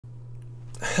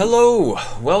Hello,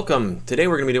 welcome. Today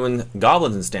we're going to be doing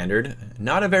Goblins in Standard.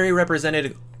 Not a very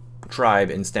represented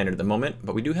tribe in Standard at the moment,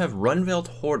 but we do have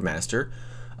Runveld Hordemaster.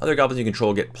 Other goblins you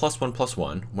control get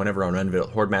 +1/+1 whenever a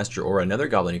Runveld Hordemaster or another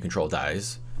goblin you control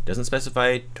dies. Doesn't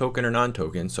specify token or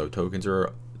non-token, so tokens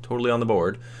are totally on the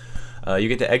board. You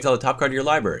get to exile the top card of your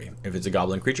library. If it's a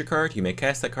goblin creature card, you may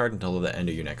cast that card until the end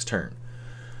of your next turn.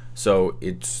 So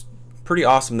it's pretty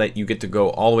awesome that you get to go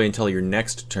all the way until your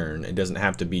next turn. It doesn't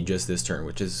have to be just this turn,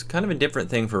 which is kind of a different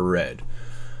thing for red.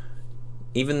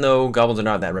 Even though goblins are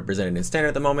not that represented in Standard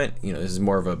at the moment, you know, this is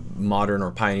more of a modern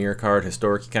or pioneer card,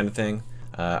 historic kind of thing.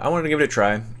 I wanted to give it a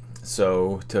try.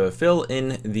 So to fill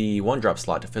in the 1-drop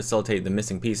slot to facilitate the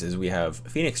missing pieces, we have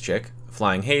Phoenix Chick,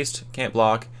 Flying Haste, can't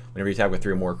block. Whenever you attack with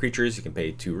 3 or more creatures, you can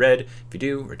pay 2 red. If you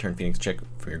do, return Phoenix Chick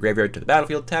from your graveyard to the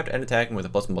battlefield, tapped and attacking with a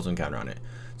 +1/+1 counter on it.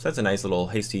 So that's a nice little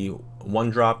hasty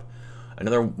 1-drop.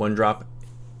 Another 1-drop,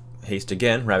 haste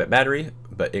again, Rabbit Battery,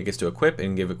 but it gets to equip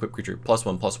and give equip creature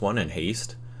 +1/+1 and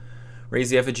haste. Raise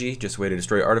the Effigy, just a way to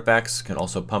destroy artifacts, can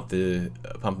also pump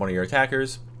one of your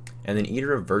attackers. And then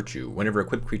Eater of Virtue, whenever a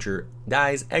equipped creature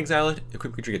dies, exile it.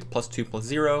 Equipped creature gets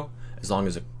 +2/+0, as long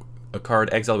as a card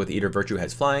exiled with Eater of Virtue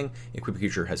has flying, equipped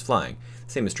creature has flying.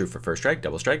 Same is true for First Strike,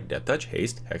 Double Strike, Death Touch,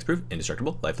 Haste, Hexproof,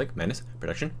 Indestructible, Lifelink, Menace,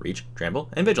 Protection, Reach, Trample,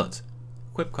 and Vigilance.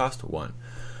 Equip cost 1.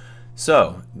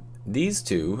 So these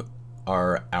two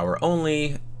are our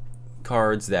only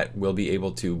cards that will be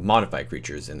able to modify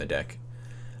creatures in the deck.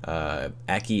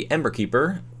 Aki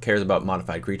Emberkeeper cares about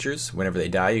modified creatures. Whenever they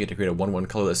die, you get to create a 1/1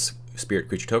 colorless spirit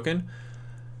creature token.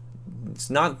 It's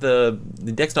not the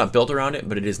deck's not built around it,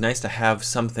 but it is nice to have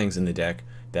some things in the deck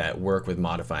that work with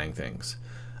modifying things.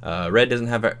 Red doesn't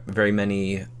have very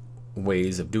many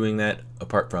ways of doing that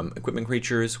apart from equipment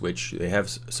creatures, which they have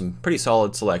some pretty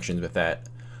solid selections with that.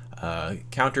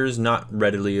 Counters not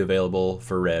readily available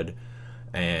for red,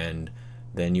 and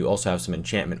then you also have some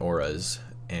enchantment auras,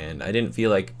 and I didn't feel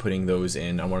like putting those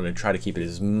in. I wanted to try to keep it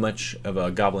as much of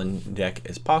a goblin deck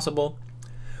as possible.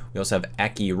 We also have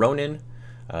Aki Ronin.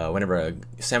 Whenever a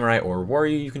samurai or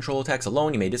warrior you control attacks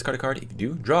alone, you may discard a card. If you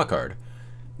do, draw a card.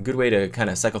 Good way to kind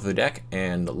of cycle through the deck,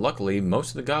 and luckily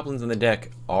most of the goblins in the deck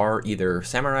are either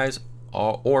samurais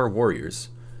or warriors.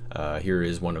 Here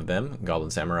is one of them,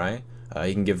 Goblin Samurai.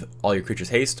 You can give all your creatures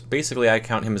haste. Basically I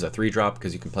count him as a 3-drop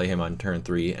because you can play him on turn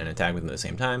 3 and attack with him at the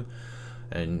same time.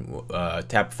 And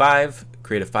tap 5,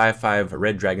 create a 5/5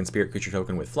 red dragon spirit creature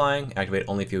token with flying. Activate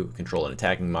only if you control an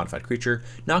attacking modified creature.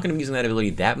 Not going to be using that ability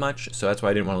that much, so that's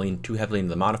why I didn't want to lean too heavily into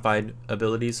the modified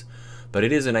abilities. But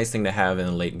it is a nice thing to have in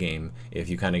the late game if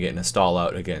you kind of get in a stall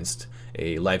out against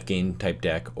a life gain type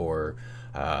deck, or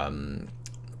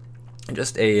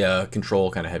just a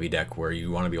control kind of heavy deck where you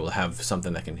want to be able to have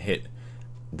something that can hit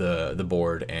the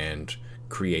board and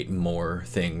create more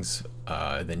things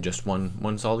than just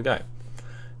one solid guy.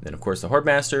 Then of course the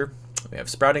Hordemaster, we have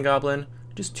Sprouting Goblin,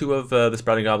 just 2 of the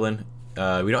Sprouting Goblin.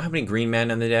 We don't have any green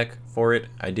mana in the deck for it.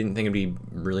 I didn't think it'd be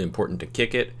really important to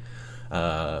kick it,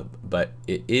 but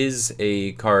it is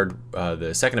a card.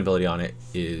 The second ability on it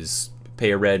is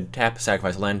pay a red, tap,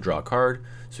 sacrifice a land, draw a card,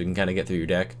 so you can kind of get through your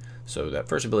deck. So that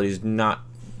first ability is not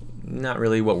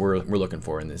really what we're looking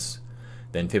for in this.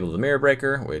 Then Fable of the Mirror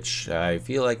Breaker, which I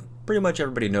feel like pretty much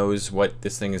everybody knows what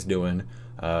this thing is doing.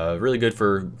 Really good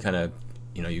for kind of,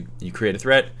 you know, you create a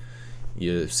threat,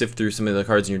 you sift through some of the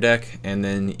cards in your deck, and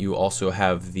then you also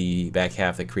have the back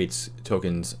half that creates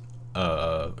tokens,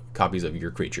 copies of your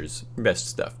creatures, best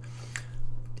stuff.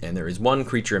 And there is one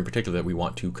creature in particular that we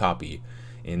want to copy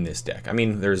in this deck. I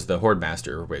mean, there's the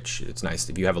Hordemaster, which it's nice.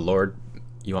 If you have a Lord,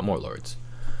 you want more Lords.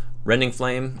 Rending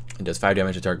Flame, it does 5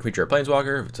 damage to target creature or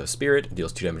planeswalker. If it's a spirit, it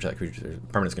deals 2 damage to that creature's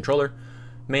permanent's controller.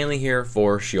 Mainly here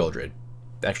for Sheoldred.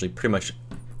 Actually, pretty much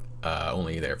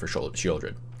only there for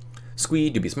Sheoldred. Squee,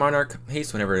 Dubious Monarch.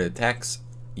 Haste, whenever it attacks,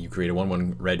 you create a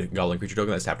 1/1 red goblin creature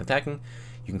token that's tapped and attacking.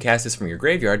 You can cast this from your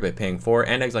graveyard by paying 4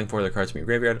 and exiling 4 other cards from your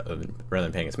graveyard rather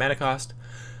than paying its mana cost.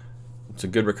 It's a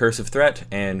good recursive threat,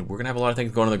 and we're going to have a lot of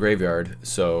things going in the graveyard,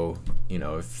 so, you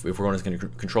know, if we're going to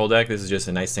control deck, this is just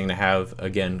a nice thing to have.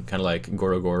 Again, kind of like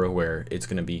Goro Goro, where it's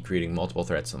going to be creating multiple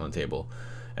threats on the table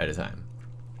at a time.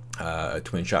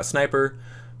 Twin Shot Sniper,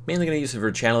 mainly going to use it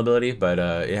for channel ability, but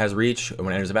it has reach.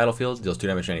 When it enters the battlefield, deals 2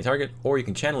 damage to any target, or you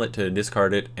can channel it to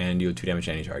discard it and do 2 damage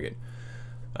to any target.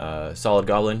 Solid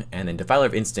Goblin, and then Defiler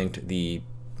of Instinct, the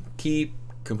key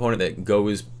component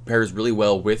that pairs really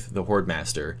well with the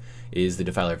Hordemaster is the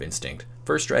Defiler of Instinct.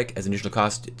 First strike, as initial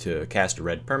cost to cast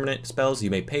red permanent spells, you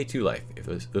may pay 2 life. If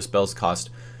those spells cost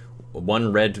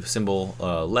 1 red symbol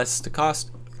less to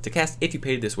cast if you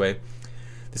paid this way,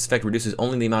 this effect reduces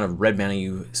only the amount of red mana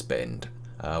you spend.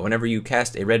 Whenever you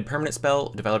cast a red permanent spell,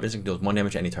 Defiled Instinct deals 1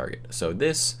 damage to any target. So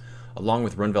this, along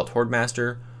with Runvelt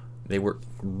Hordemaster, they work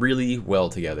really well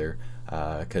together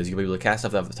because you'll be able to cast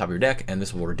stuff off the top of your deck, and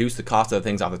this will reduce the cost of the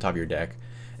things off the top of your deck.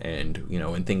 And you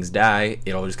know, when things die,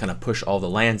 it'll just kind of push all the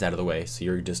lands out of the way, so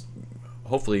you're just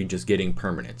hopefully just getting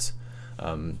permanents.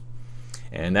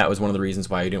 And that was one of the reasons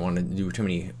why I didn't want to do too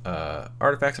many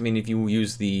artifacts. I mean, if you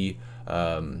use the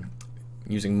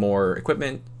using more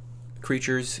equipment,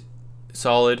 creatures,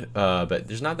 solid, but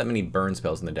there's not that many burn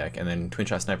spells in the deck. And then Twin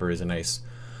Shot Sniper is a nice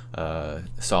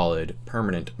solid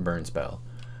permanent burn spell.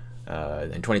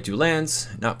 And 22 lands,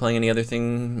 not playing any other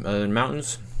thing other than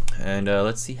mountains. And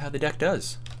let's see how the deck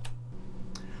does.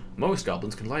 Most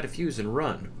goblins can light a fuse and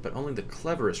run, but only the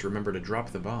cleverest remember to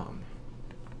drop the bomb.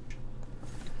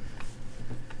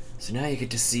 So now you get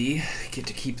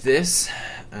to keep this.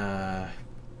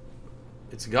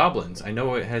 It's goblins. I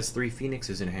know it has 3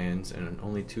 phoenixes in hands and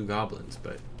only 2 goblins,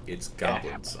 but it's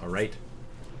goblins, alright?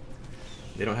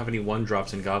 They don't have any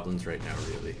 1-drops in goblins right now,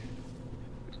 really.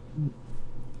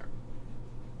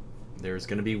 There's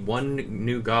going to be 1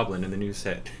 new goblin in the new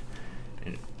set.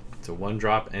 And it's a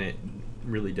 1-drop, and it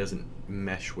really doesn't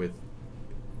mesh with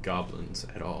goblins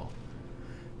at all.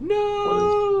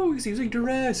 No! He's using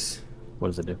duress! What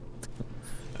does it do?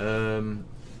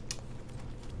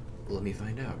 Let me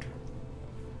find out.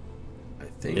 I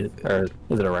think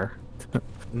Is it a rare?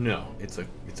 no, I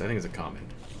think it's a common.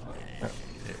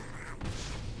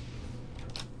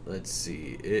 Let's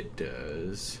see, it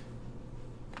does.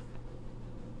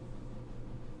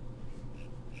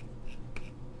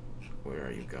 Where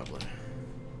are you, goblin?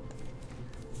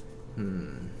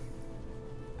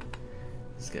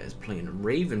 This guy's playing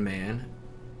Raven Man.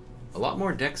 A lot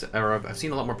more decks, or I've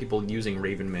seen a lot more people using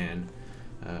Raven Man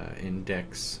in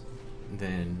decks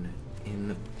than in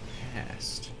the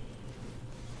past.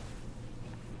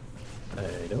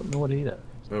 I don't know what he does.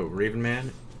 Oh, Raven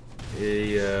Man.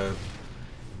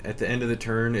 At the end of the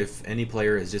turn, if any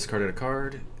player has discarded a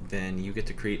card, then you get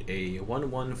to create a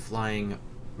 1/1 flying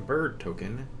bird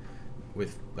token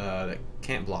with that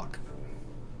can't block.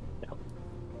 Yep.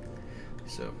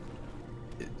 So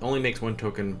it only makes 1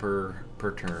 token per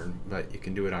turn, but you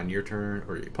can do it on your turn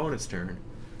or your opponent's turn,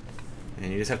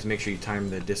 and you just have to make sure you time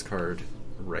the discard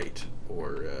right,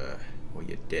 or well,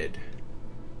 you're dead.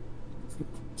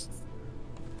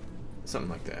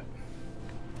 Something like that.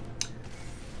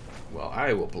 Well,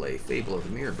 I will play Fable of the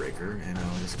Mirror Breaker, and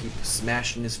I'll just keep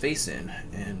smashing his face in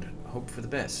and hope for the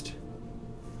best.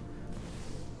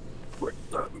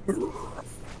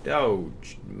 Oh,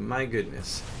 my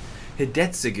goodness.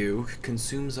 Hidetsugu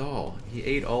consumes all. He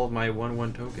ate all of my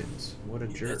 1/1 tokens. What a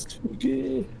jerk.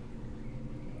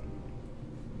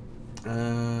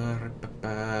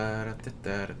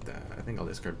 I think I'll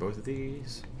discard both of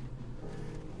these.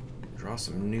 Draw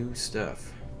some new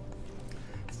stuff.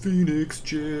 Phoenix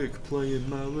chick playing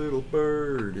my little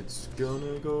bird. It's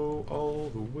gonna go all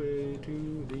the way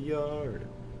to the yard.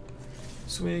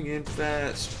 Swinging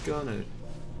fast, gonna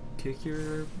kick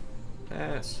your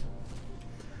ass.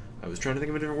 I was trying to think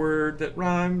of a different word that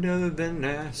rhymed other than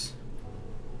ass.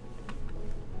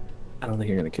 I don't think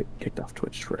you're gonna get kicked off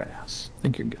Twitch for ass. I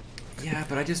think you're good. Yeah,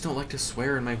 but I just don't like to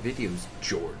swear in my videos,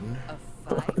 Jordan.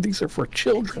 These are for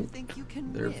children.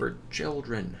 They're for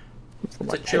children.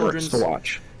 It's a children's to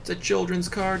watch. It's a children's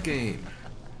card game.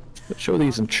 Show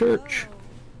these in church.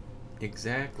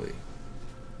 Exactly.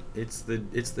 It's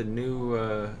the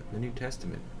New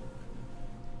Testament.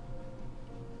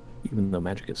 Even though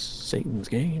magic is Satan's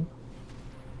game.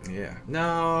 Yeah.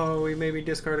 No, he made me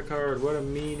discard a card. What a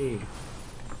meanie.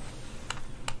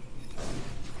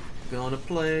 Gonna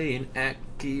play an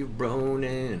Aki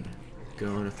Ronin.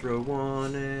 Gonna throw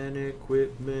on an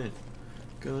equipment.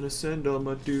 Gonna send all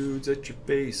my dudes at your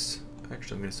base.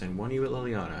 Actually, I'm gonna send one of you at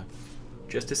Liliana.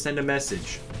 Just to send a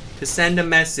message. To send a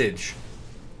message.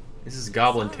 This is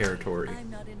Goblin territory.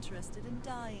 I'm not interested in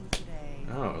dying today.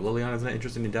 Oh, Liliana's not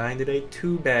interested in dying today?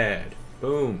 Too bad.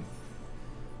 Boom.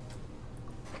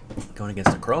 Going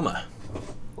against Akroma.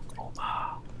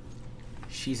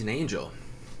 She's an angel.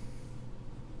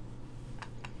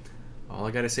 All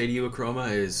I gotta say to you,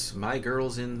 Akroma, is my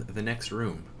girl's in the next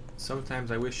room. Sometimes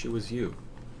I wish it was you.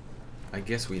 I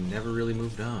guess we never really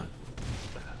moved on.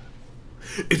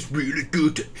 It's really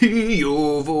good to hear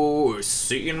your voice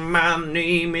saying my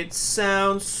name. It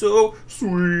sounds so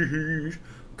sweet,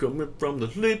 coming from the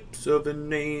lips of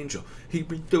an angel.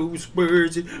 Hearing those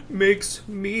words, it makes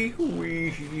me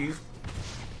weep.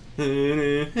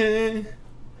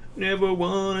 Never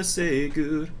wanna say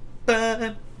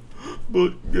goodbye,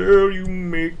 but girl, you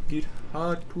make it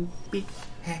hard to be.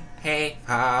 Hey, hey,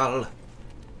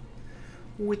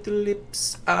 with the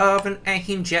lips of an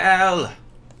angel.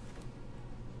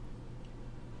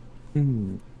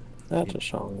 That's a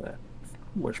song that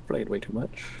was played way too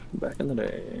much back in the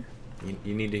day.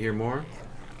 You need to hear more?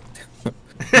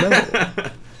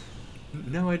 No.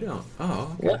 No, I don't.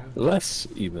 Oh, okay. Less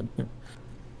even.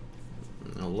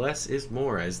 Less is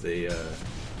more, as they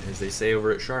say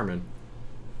over at Charmin.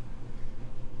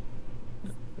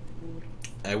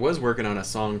 I was working on a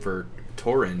song for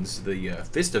Torrens, the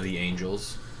Fist of the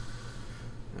Angels.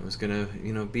 I was gonna,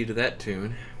 be to that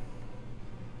tune.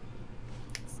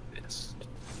 Fist.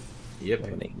 Yep.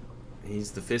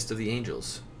 He's the Fist of the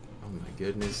Angels. Oh my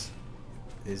goodness.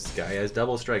 This guy has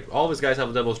double strike. All of his guys have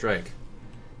a double strike.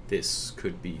 This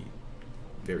could be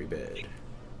very bad.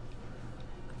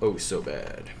 Oh, so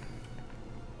bad.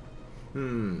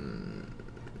 Maybe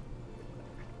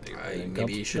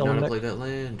you should not have played that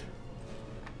land.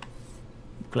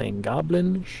 Playing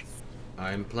Goblins?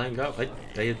 I'm playing Goblins.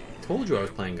 I had told you I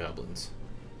was playing Goblins.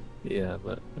 Yeah,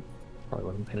 but probably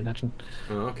wasn't paying attention.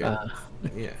 Oh, okay.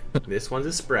 Yeah. This one's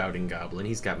a sprouting goblin.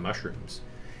 He's got mushrooms.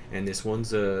 And this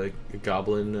one's a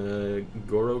goblin,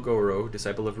 Goro,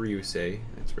 disciple of Ryusei.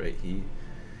 That's right.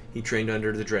 He trained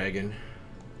under the dragon.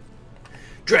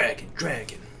 Dragon.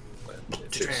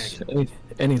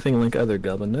 Anything like other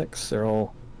Goblin decks, they're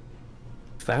all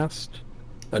fast,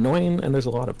 annoying, and there's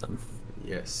a lot of them.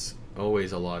 Yes,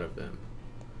 always a lot of them.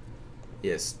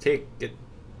 Yes, take it.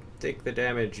 Take the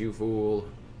damage, you fool.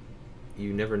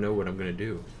 You never know what I'm gonna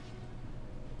do.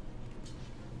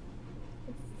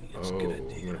 I'm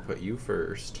gonna put you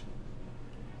first.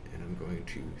 And I'm going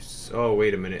to... Oh,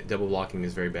 wait a minute. Double blocking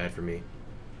is very bad for me.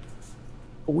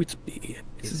 Oh, it's bad.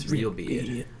 It's real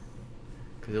bad.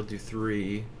 Because he'll do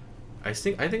 3. I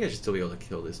think I should still be able to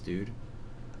kill this dude.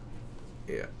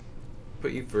 Yeah.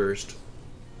 Put you first.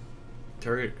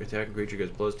 Target attacking creature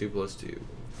gets +2/+2.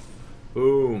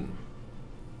 Boom.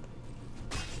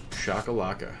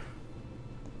 Shakalaka.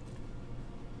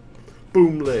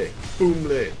 Boomlay.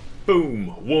 Boom.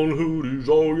 One hood is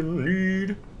all you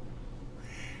need.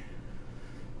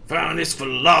 Found this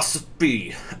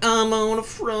philosophy. I'm on the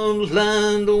front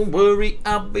line. Don't worry,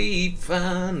 I'll be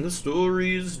fine. The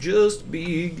story is just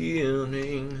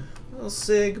beginning. I'll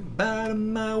say goodbye to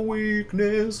my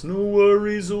weakness. No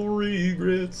worries or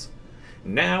regrets.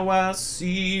 Now I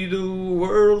see the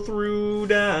world through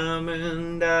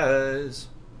diamond eyes.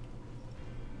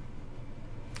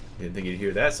 Didn't think you'd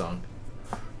hear that song.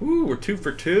 Ooh, we're 2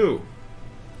 for 2.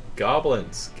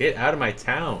 Goblins, get out of my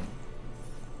town.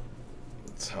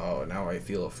 Oh, now I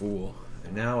feel a fool.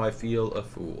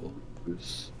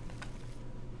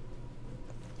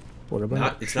 What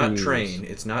about It's not train.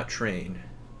 It's not train.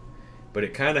 But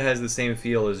it kind of has the same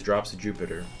feel as Drops of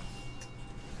Jupiter.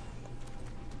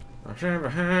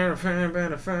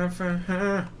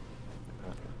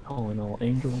 Calling all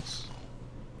angels.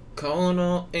 Calling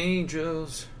all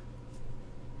angels.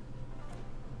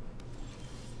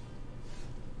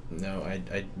 No, I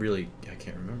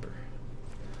can't remember.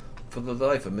 For the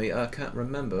life of me, I can't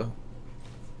remember.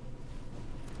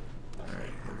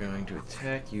 Alright, we're going to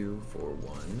attack you for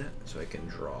 1, so I can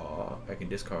draw. I can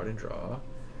discard and draw.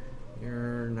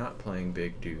 You're not playing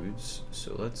big dudes,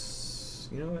 so let's...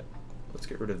 You know what? Let's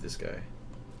get rid of this guy.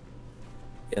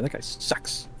 Yeah, that guy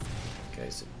sucks.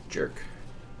 Guy's a jerk.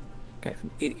 Guy's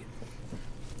an idiot.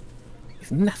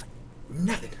 He's nothing.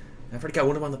 Nothing. I've already got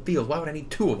one of them on the field. Why would I need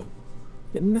 2 of them?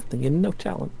 You're nothing. You're no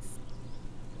talent.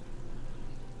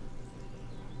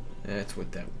 That's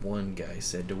what that one guy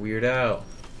said to Weird Al.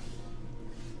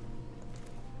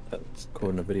 That's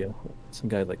quoting a video. Some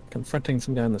guy like confronting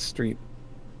some guy on the street.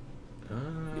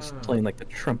 He's playing like the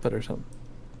trumpet or something.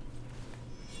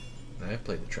 I've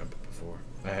played the trumpet before.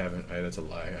 I haven't. That's a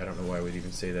lie. I don't know why I would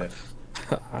even say that.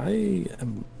 I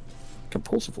am a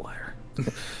compulsive liar.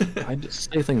 I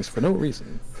just say things for no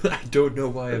reason. I don't know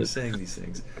why I'm saying these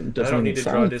things. I don't need to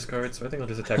draw a discard, so I think I'll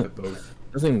just attack with both.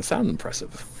 Doesn't even sound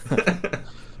impressive.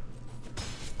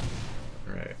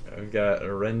 Alright, I've got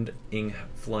a rending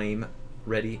flame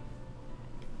ready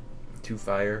to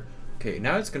fire. Okay,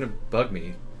 now it's gonna bug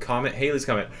me. Haley's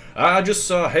comet. I just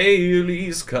saw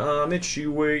Haley's comet, she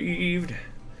waved.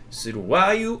 Said,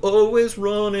 why you always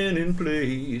running in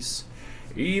place?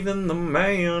 Even the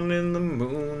man in the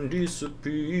moon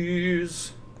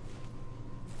disappears.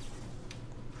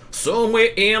 Somewhere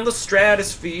in the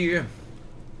stratosphere.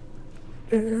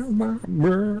 I've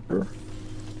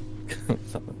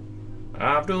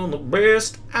done the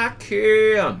best I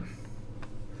can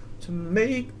to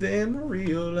make them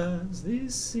realize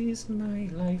this is my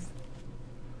life.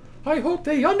 I hope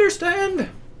they understand.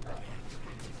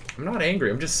 I'm not angry,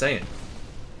 I'm just saying.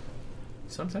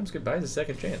 Sometimes goodbye is a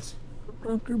second chance.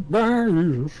 Alright,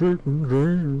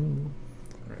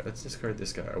 let's discard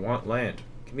this guy. I want land.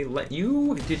 Give me land.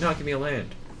 You did not give me a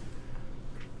land.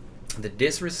 The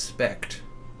disrespect.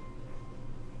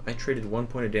 I traded 1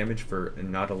 point of damage for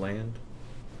not a land.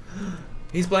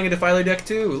 He's playing a Defiler deck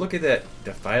too. Look at that.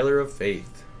 Defiler of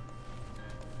Faith.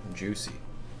 Juicy.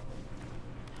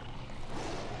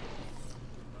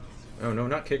 Oh no,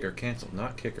 not kicker. Cancel.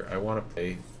 Not kicker. I want to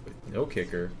play with no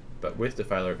kicker, but with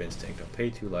Defiler of Instinct. I'll pay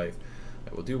 2 life.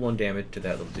 I will do 1 damage to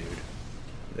that little dude.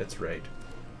 That's right.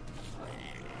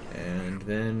 And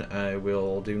then I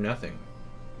will do nothing.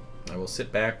 I will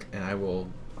sit back and I will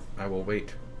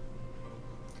wait.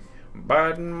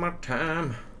 Biding my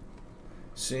time,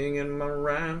 singing my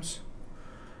rhymes.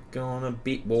 Gonna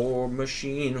beat War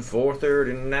Machine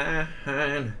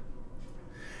 439.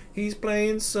 He's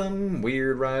playing some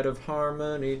weird Rite of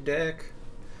Harmony deck.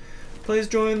 Plays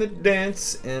Join the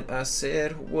Dance, and I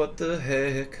said, what the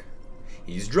heck?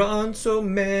 He's drawn so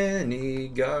many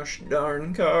gosh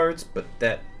darn cards, but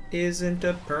that isn't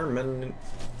a permanent.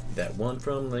 That one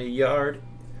from the yard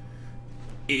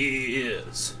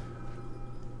is.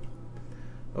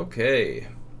 Okay.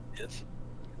 Yes.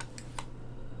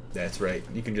 That's right.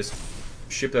 You can just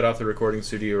ship that off the recording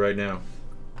studio right now.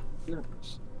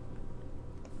 Yes.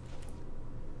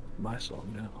 My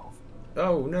song now.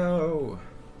 Oh no!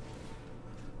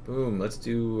 Boom, let's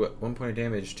do 1 point of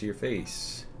damage to your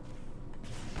face.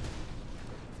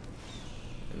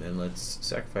 And then let's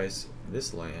sacrifice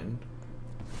this land.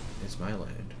 It's my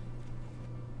land.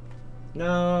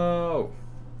 No!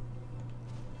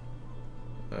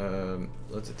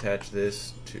 Let's attach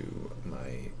this to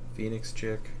my Phoenix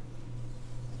chick.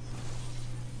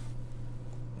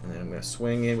 And then I'm going to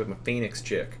swing in with my Phoenix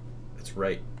chick. That's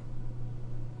right.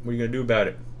 What are you going to do about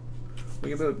it? What are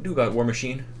you going to do about it, War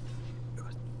Machine?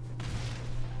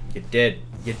 You're dead.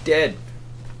 You're dead.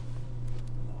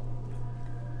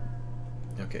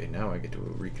 Okay, now I get to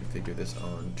reconfigure this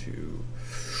onto...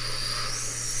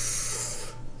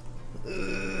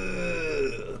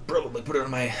 probably put it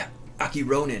on my Aki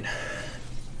Ronin.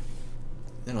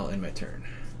 Then I'll end my turn.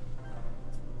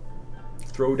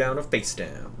 Throw down a face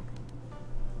down.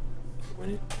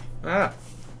 Ah!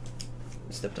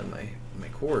 Stepped on my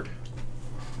cord.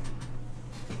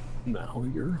 Now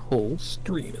your whole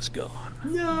stream is gone.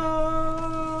 No!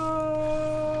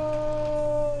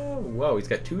 Whoa, he's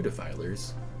got 2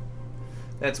 defilers.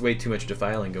 That's way too much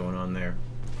defiling going on there.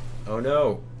 Oh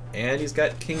no! And he's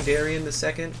got King Darien the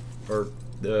second, or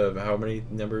how many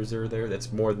numbers are there?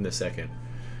 That's more than the second.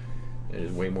 It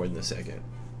is way more than the second.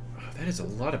 Oh, that is a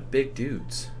lot of big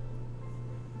dudes.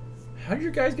 How did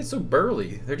your guys get so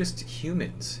burly? They're just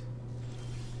humans.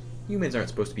 Humans aren't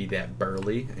supposed to be that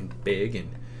burly and big and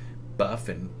buff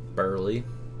and burly.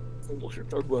 Unless you're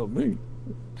talking about me.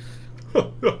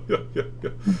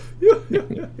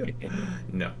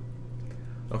 No.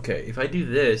 Okay, if I do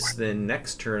this, then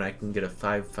next turn I can get a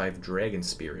 5/5 Dragon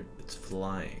Spirit that's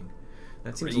flying.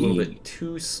 That seems a little bit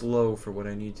too slow for what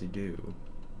I need to do.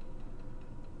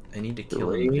 I need to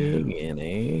kill him. Dragon,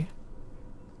 eh?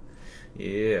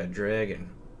 Yeah, dragon.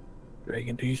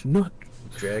 Dragon D's nut.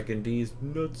 Dragon D's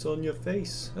nuts on your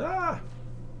face. Ah!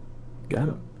 Got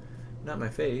him. Not my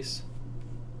face.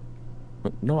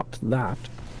 But not that.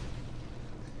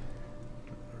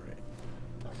 Alright.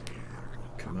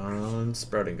 Come on,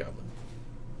 Sprouting Goblin.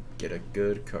 Get a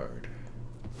good card.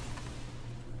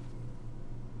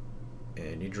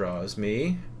 And he draws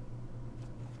me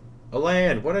a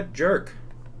land. What a jerk.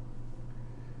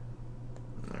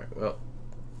 Alright, well.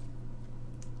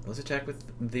 Let's attack with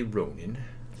the Ronin.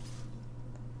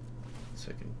 So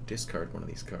I can discard one of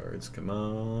these cards. Come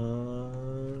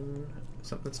on.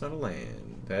 Something that's not a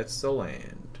land. That's a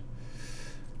land.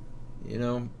 You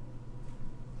know,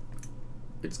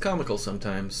 it's comical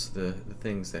sometimes, the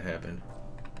things that happen.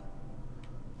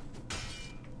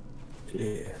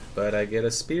 Yeah. But I get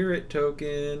a spirit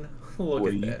token. Look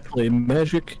When at you that. play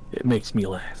Magic, it makes me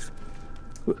laugh.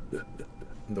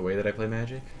 The way that I play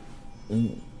Magic?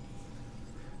 Mm.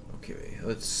 Okay,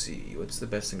 let's see. What's the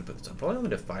best thing to put this on? Probably on the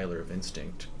Defiler of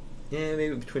Instinct. Yeah,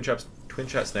 maybe Twin Shot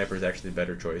Sniper is actually the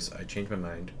better choice. I changed my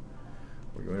mind.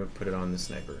 We're going to put it on the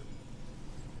Sniper.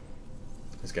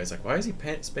 This guy's like, why is he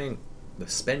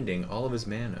spending all of his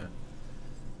mana?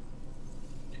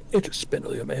 It just spent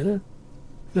all your mana.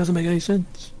 Doesn't make any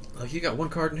sense. Like, you got 1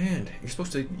 card in hand. You're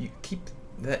supposed to keep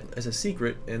that as a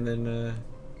secret and then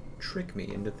trick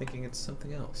me into thinking it's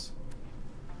something else.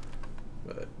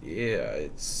 But yeah,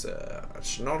 it's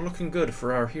not looking good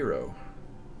for our hero.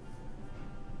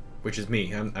 Which is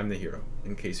me. I'm the hero,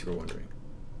 in case you were wondering.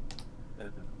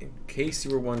 In case you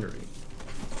were wondering.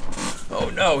 Oh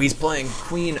no, he's playing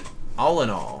Queen All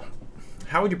in all,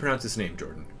 how would you pronounce this name,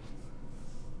 Jordan?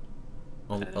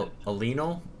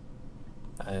 Alenal?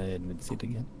 I didn't see it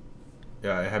again.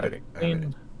 Yeah, I have it. I have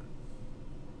it.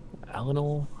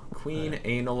 Alenal? Queen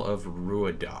Anal of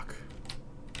Ruadoc.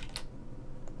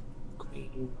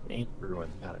 Queen ain't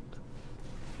ruined. Got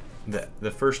it. The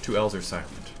first two L's are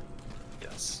silent.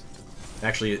 Yes.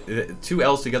 Actually, two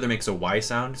L's together makes a Y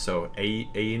sound, so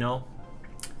Anal.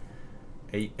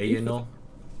 Anal.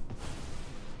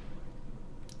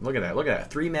 Look at that. Look at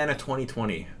that. 3 mana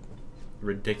 2020.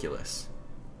 Ridiculous.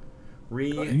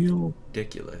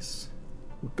 Ridiculous.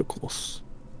 Ridiculous.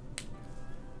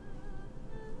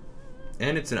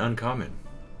 And it's an uncommon.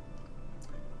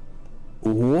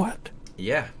 What?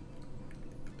 Yeah.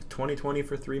 2020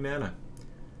 for 3 mana.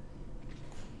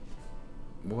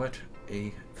 What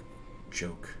a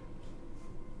joke.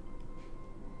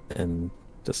 And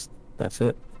just that's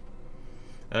it.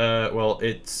 Well,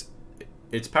 its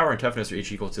power and toughness are each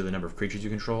equal to the number of creatures you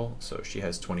control, so she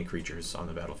has 20 creatures on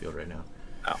the battlefield right now.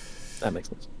 Oh, that makes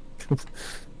sense.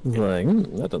 Like,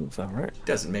 that doesn't sound right.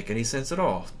 Doesn't make any sense at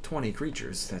all. 20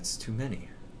 creatures, that's too many.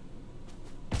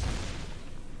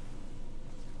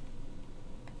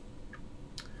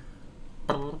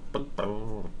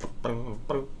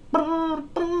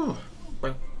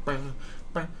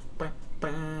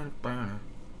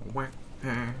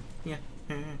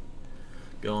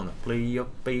 Gonna play a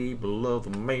fable of a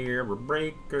mirror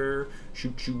breaker,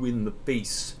 shoot you in the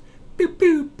face. Pew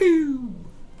pew pew.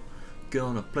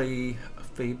 Gonna play a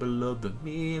fable of the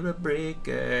mirror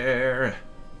breaker.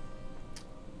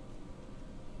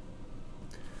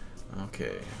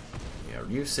 Okay. Yeah,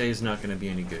 Ryusei's not gonna be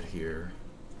any good here.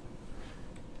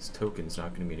 His token's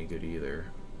not gonna be any good either.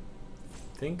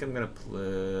 I think I'm gonna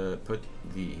put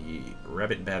the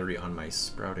rabbit battery on my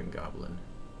sprouting goblin.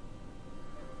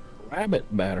 Rabbit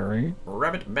battery.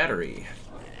 Rabbit battery.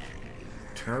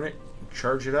 Turn it,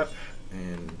 charge it up,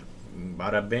 and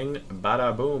bada bing,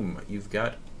 bada boom. You've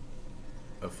got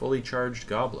a fully charged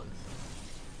goblin.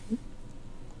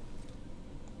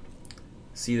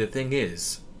 See, the thing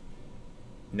is,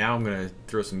 now I'm gonna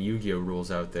throw some Yu-Gi-Oh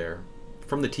rules out there,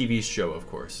 from the TV show, of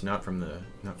course, not from the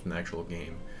actual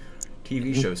game.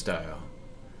 TV show style.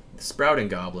 The sprouting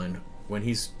goblin, when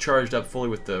he's charged up fully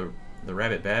with the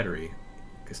rabbit battery,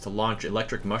 is to launch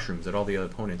electric mushrooms at all the other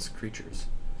opponent's creatures.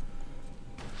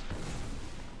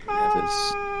 Have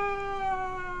his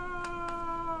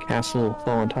castle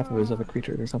fall on top of his other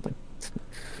creatures or something.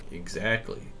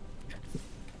 Exactly.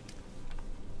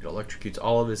 It electrocutes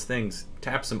all of his things,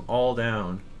 taps them all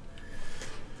down.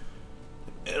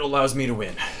 It allows me to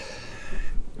win.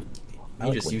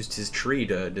 He just used his tree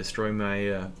to destroy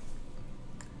my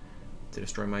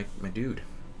my dude,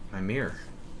 my mirror.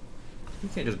 You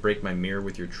can't just break my mirror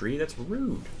with your tree. That's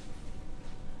rude.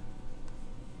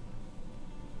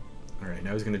 Alright,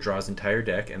 now he's going to draw his entire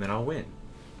deck, and then I'll win.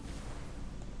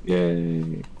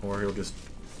 Yay. Or he'll just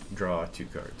draw 2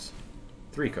 cards.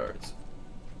 3 cards.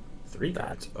 3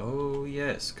 cards. Oh,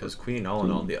 yes, because Queen All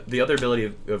in All. The other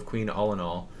ability of Queen All in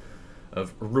All,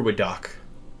 of Ruadoc,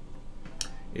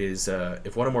 is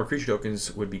if one or more creature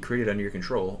tokens would be created under your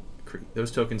control,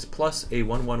 those tokens plus a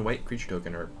 1/1 white creature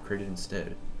token are created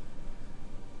instead.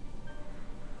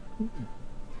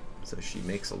 So she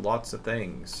makes lots of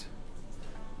things.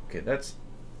 Okay, that's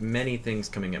many things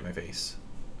coming at my face.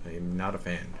 I'm not a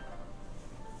fan.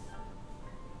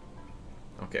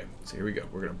 Okay, so here we go.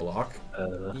 We're gonna block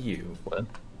you. What?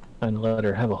 Trying to let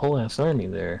her have a whole ass army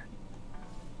there.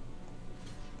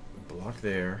 Block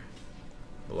there.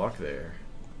 Block there.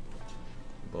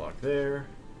 Block there.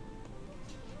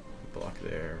 Block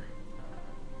there.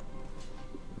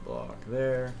 Block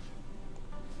there.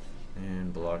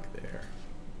 And block there.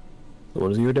 So what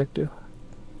does your deck do?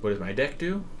 What does my deck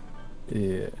do?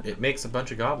 Yeah. It makes a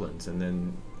bunch of goblins, and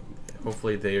then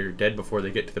hopefully they're dead before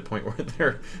they get to the point where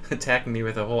they're attacking me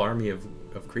with a whole army of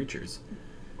creatures.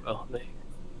 Well, they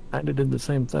kind of did the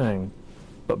same thing,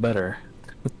 but better.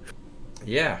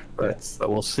 Yeah, But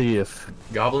we'll see if...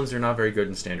 Goblins are not very good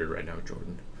in Standard right now,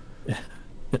 Jordan.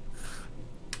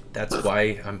 That's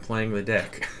why I'm playing the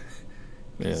deck.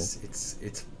 Yeah.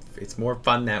 It's more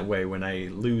fun that way when I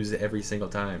lose every single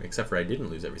time, except for I didn't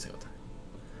lose every single time.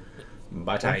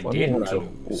 But I didn't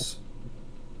lose.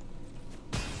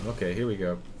 Okay, here we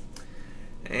go.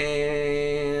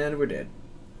 And we're dead.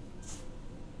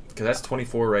 Because that's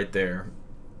 24 right there.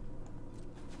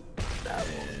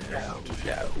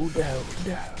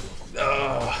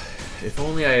 If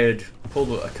only I had pulled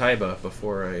a Kaiba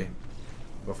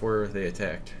before they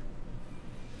attacked.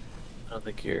 I don't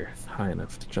think you're high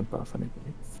enough to jump off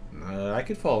anything. I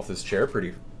could fall off this chair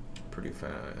pretty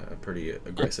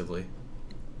aggressively.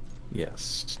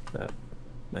 Yes, that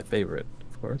my favorite,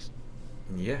 of course.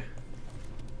 Yeah.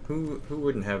 Who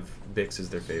wouldn't have Bix as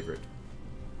their favorite?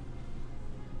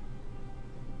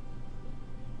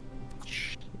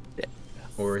 Yeah.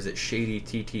 Or is it Shady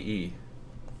TTE?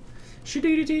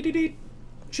 Shady TTE.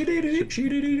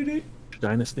 Shady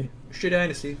Dynasty.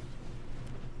 Dynasty.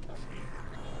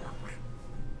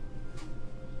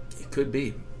 It could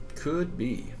be. Could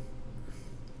be.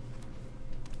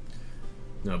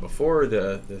 No, before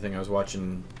the thing I was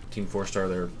watching Team 4-Star,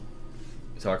 they're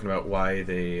talking about why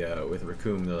they, with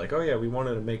Raccoon, they're like, oh yeah, we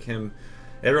wanted to make him,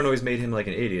 everyone always made him like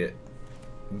an idiot,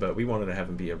 but we wanted to have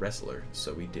him be a wrestler,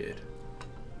 so we did.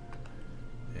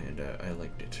 And I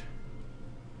liked it.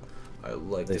 I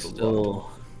liked They it a lot.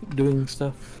 still doing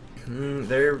stuff?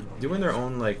 They're doing their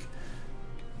own, like,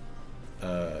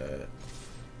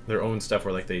 their own stuff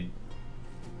where, like, they,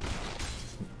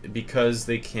 because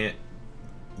they can't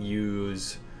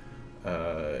use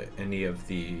any of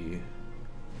the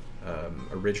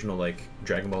original, like,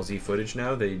 Dragon Ball Z footage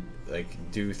now, they, like,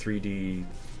 do 3D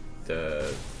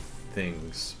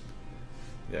things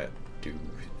that do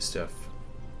stuff.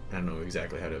 I don't know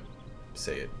exactly how to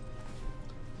say it,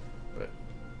 but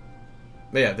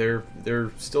yeah,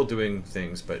 they're still doing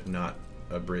things, but not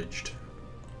abridged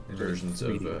versions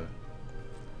 3D. of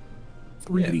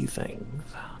 3D things.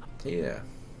 yeah.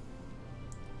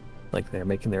 Like they're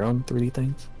making their own 3D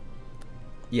things?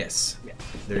 Yes.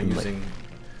 They're And, using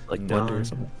like Blender or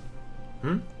something?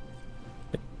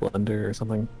 Like Blender or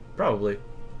something? Probably.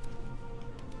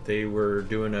 They were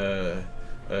doing a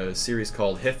series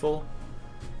called Hiffle,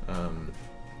 and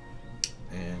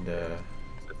I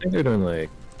think they're doing like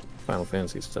Final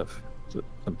Fantasy stuff at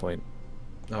some point.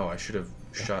 oh, I should have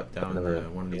shot down never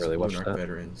one of these really watched Lunark that.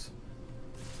 veterans.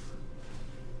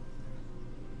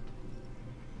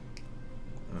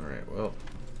 Alright, well.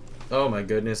 Oh my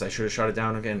goodness, I should have shot it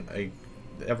down again.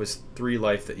 That was 3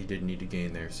 life that you didn't need to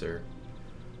gain there, sir.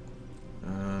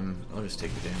 I'll just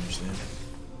take the damage then.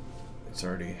 It's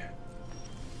already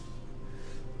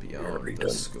beyond the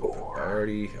scope. I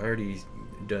already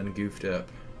done goofed up.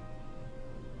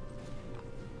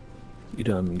 You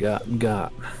done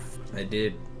got. I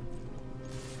did.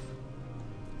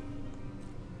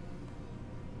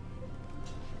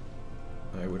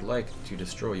 I would like to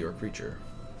destroy your creature.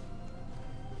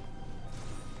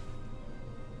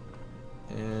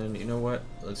 And you know what?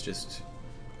 Let's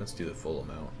do the full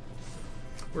amount.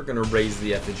 We're gonna raise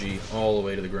the effigy all the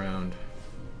way to the ground.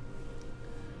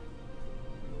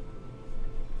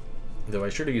 Though I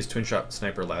should have used Twin Shot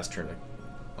Sniper last turn to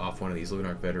off one of these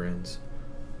Lunark veterans.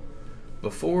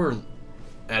 Before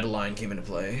Adeline came into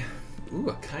play. Ooh,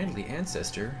 a Kindly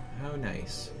Ancestor. How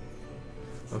nice.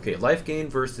 Okay, life gain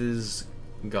versus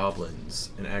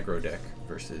Goblins. An aggro deck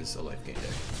versus a life gain deck.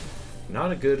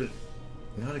 Not a good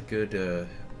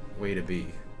way to be.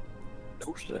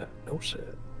 No shit. No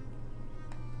shit.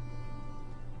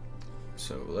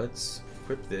 So let's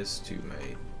equip this to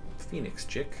my Phoenix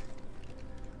chick.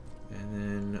 And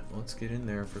then let's get in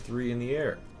there for 3 in the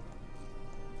air.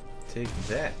 Take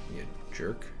that, you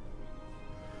jerk.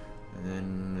 And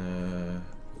then,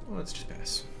 well, let's just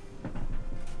pass.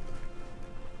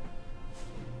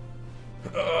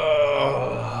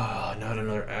 Oh, not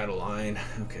another Adeline.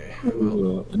 Okay,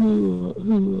 well.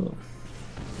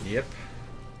 Yep.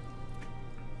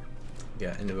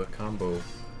 Got into a combo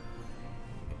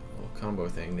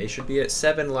thing. They should be at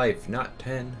 7 life, not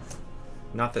 10.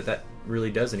 Not that that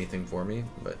really does anything for me,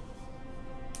 but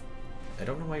I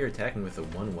don't know why you're attacking with a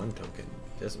 1/1 token.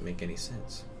 It doesn't make any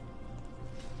sense.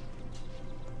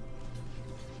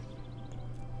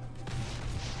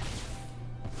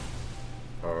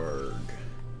 Arg.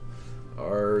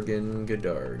 Argan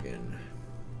Gadargan.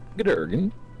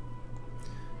 G'dargan.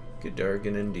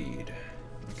 Gadargan indeed.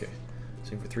 Okay.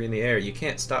 Swing for 3 in the air. You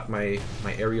can't stop my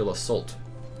aerial assault.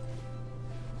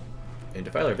 And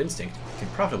Defiler of Instinct can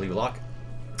profitably block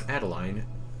Adeline,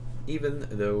 even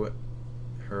though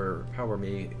her power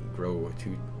may grow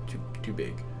too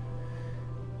big.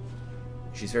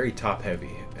 She's very top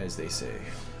heavy, as they say.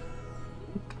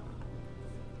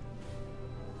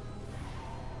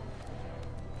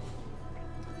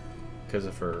 Because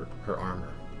of her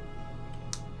armor.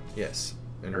 Yes,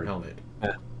 and her helmet.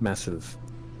 Massive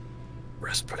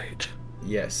breastplate.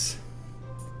 Yes.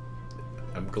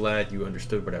 I'm glad you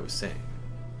understood what I was saying.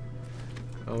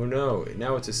 Oh no,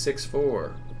 now it's a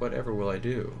 6/4. Whatever will I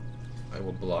do? I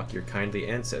will block your Kindly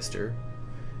Ancestor,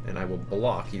 and I will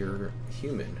block your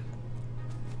human.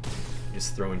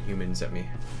 Just throwing humans at me.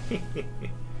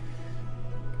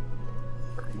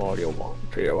 Mario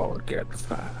won't get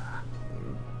far.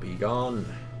 Be gone.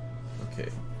 Okay.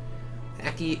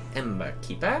 Aki Ember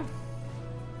Keeper.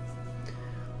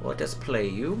 Let us play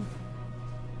you.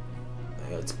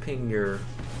 Let's ping your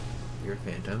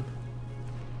phantom.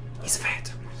 He's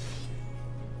phantom.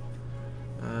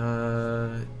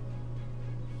 And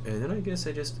then I guess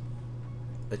I just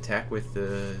attack with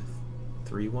the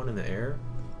 3/1 in the air.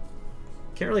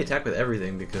 Can't really attack with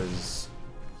everything because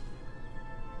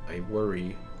I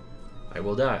worry I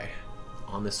will die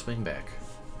on the swing back.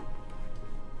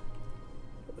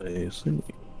 I see.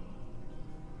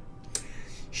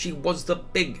 She was the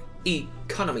big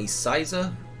economy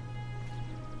sizer.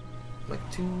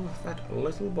 Like two fat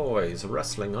little boys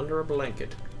wrestling under a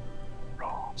blanket.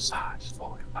 Raw size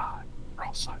 45.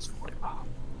 Raw size 45.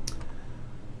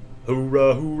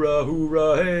 Hoorah, hoorah,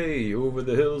 hoorah, hey, over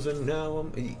the hills and now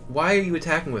I'm... Why are you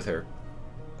attacking with her?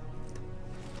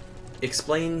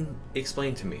 Explain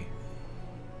to me.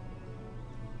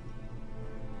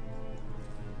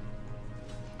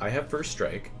 I have first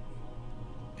strike,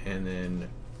 and then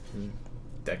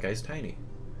that guy's tiny.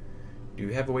 Do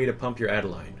you have a way to pump your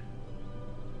Adeline?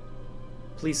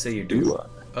 Please say you do.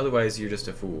 Otherwise, you're just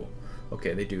a fool.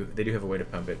 Okay, they do. They do have a way to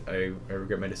pump it. I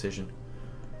regret my decision.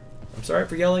 I'm sorry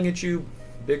for yelling at you,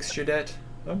 Big Shadette.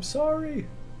 I'm sorry.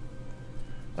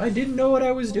 I didn't know what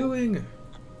I was doing.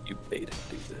 You paid to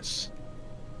do this.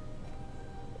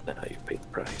 Now you pay the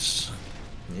price.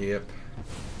 Yep.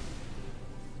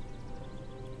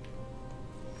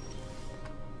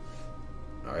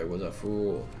 I was a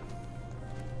fool.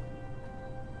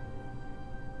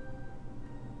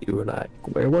 You were like,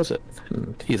 where was it?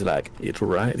 And he's like, it's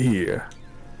right here.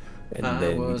 And I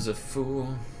then was a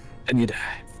fool. and you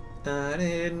die. I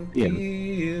didn't Yeah.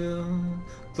 feel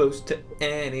close to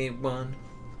anyone.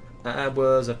 I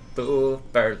was a fool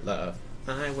for love.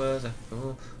 I was a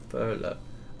fool for love.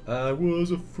 I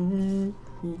was a fool.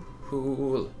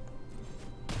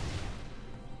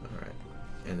 Alright.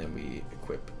 And then we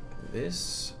equip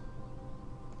this.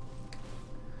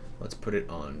 Let's put it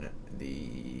on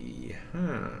the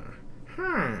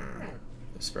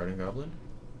Sprouting Goblin.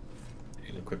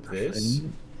 And equip this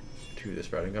to the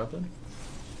Sprouting Goblin.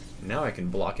 Now I can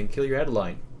block and kill your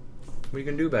Adeline. What are you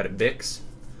gonna do about it, Bix?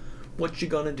 What you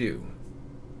gonna do?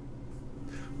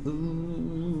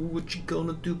 Ooh, what you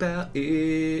gonna do about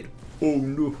it? Oh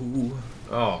no.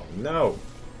 Oh no.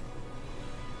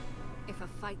 If a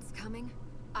fight's coming,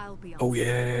 I'll be on. Oh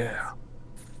yeah.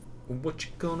 What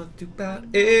you gonna do about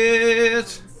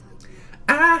it?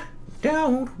 I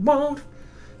don't want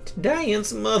to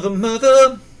dance, mother.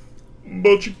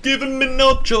 But you're giving me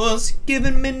no choice.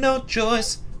 Giving me no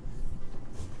choice.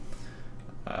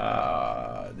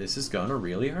 This is gonna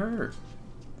really hurt.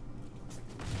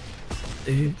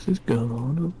 This is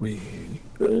gonna be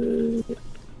good.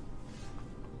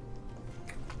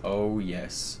 Oh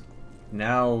yes.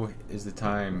 Now is the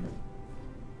time.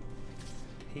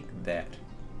 Take that.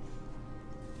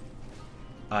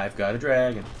 I've got a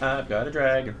dragon. I've got a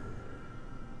dragon.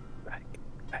 Right.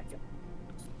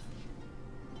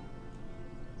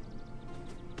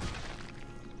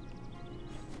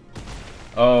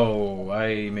 Oh,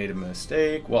 I made a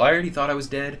mistake. Well, I already thought I was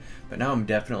dead, but now I'm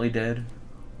definitely dead.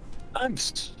 I'm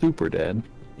super dead.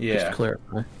 Yeah. Just to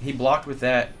clarify. He blocked with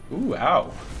that. Ooh,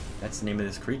 ow. That's the name of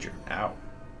this creature. Ow.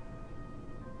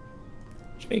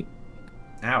 Sweet.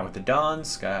 Ow, at the dawn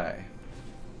sky.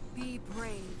 Be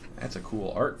brave. That's a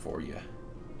cool art for you.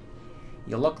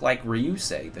 You look like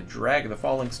Ryusei, the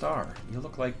falling star. You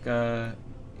look like a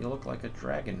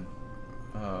dragon.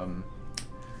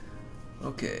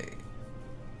 Okay.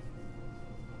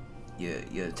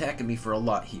 You're attacking me for a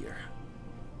lot here.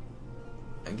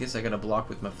 I guess I gotta block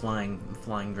with my flying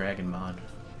dragon mod.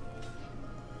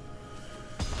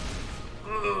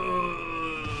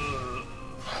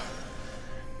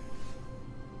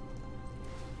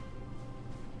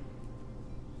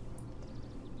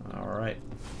 Alright,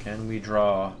 can we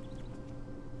draw?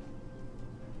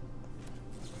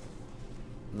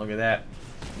 Look at that.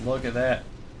 Look at that.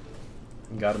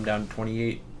 Got him down to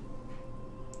 28.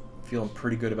 Feeling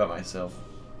pretty good about myself.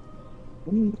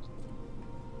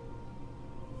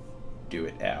 Do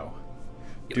it, ow.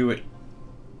 Do it.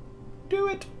 Do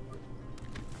it!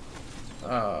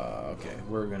 Okay,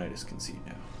 we're gonna just concede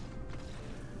now.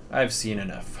 I've seen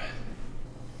enough.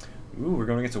 Ooh, we're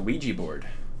going against a Ouija board.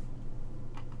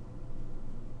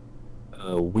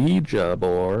 A Ouija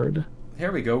board.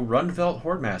 Here we go, Runvelt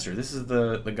Hordemaster. This is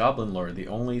the Goblin Lord.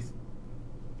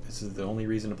 This is the only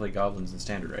reason to play Goblins in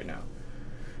Standard right now.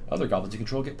 Other goblins you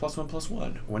control get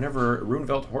 +1/+1. Whenever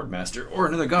Runvelt Hordemaster or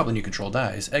another goblin you control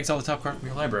dies, exile the top card from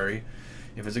your library.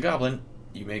 If it's a goblin,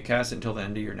 you may cast it until the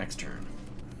end of your next turn.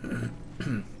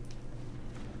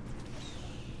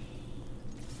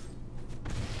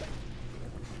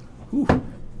 Whew.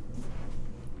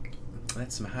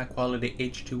 That's some high quality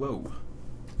H2O.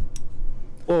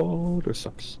 Water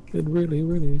sucks. It really,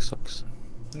 really sucks.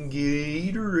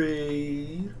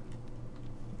 Gatorade.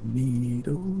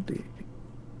 Needle dig.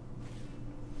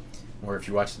 Or if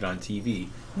you watched it on TV,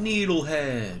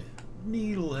 Needlehead.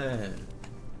 Needlehead.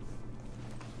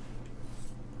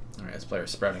 Alright, let's play our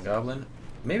Sprouting Goblin.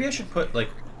 Maybe I should put, like,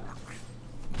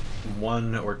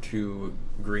 1 or 2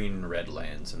 green-red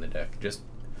lands in the deck. Just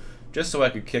so I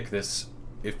could kick this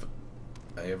if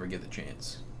I ever get the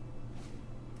chance.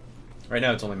 Right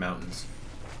now it's only mountains.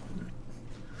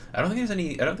 I don't think there's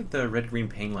any... I don't think the red-green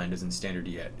pain land is in standard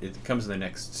yet. It comes in the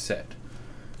next set.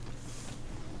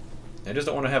 I just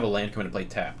don't want to have a land come in and play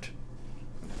tapped.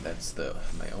 That's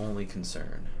my only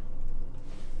concern.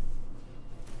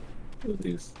 It'll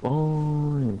be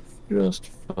fine. Just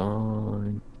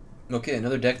fine. Okay,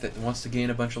 another deck that wants to gain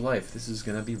a bunch of life. This is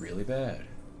gonna be really bad.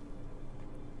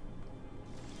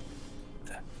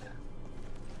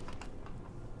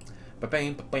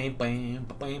 Ba-bam, ba-bam, bam,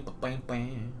 ba-bam, ba-bam,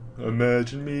 bam.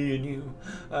 Imagine me and you.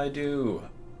 I do.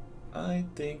 I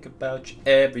think about you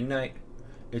every night.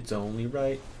 It's only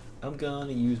right. I'm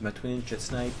gonna use my twin jet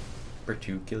sniper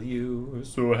to kill you. We're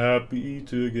so happy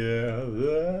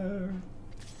together.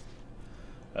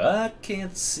 I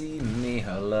can't see me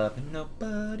loving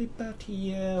nobody but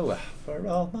you for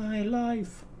all my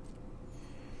life.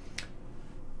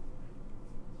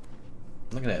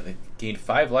 Look at that. They gained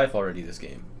 5 life already this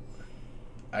game.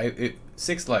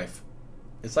 6 life.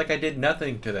 It's like I did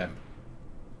nothing to them.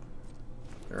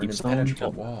 They're an Keeps on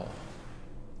impenetrable coming. wall.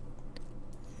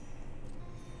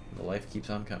 The life keeps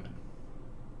on coming.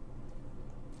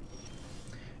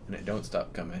 And it don't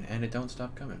stop coming, and it don't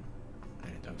stop coming,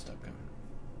 and it don't stop coming.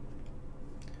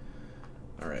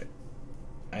 Alright.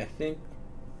 I think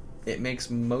it makes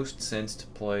most sense to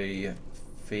play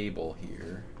Fable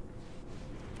here.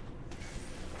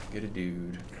 Get a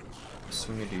dude.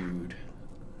 Swing a dude.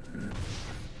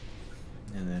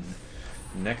 And then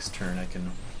next turn I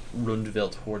can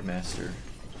Rundvelt Hordemaster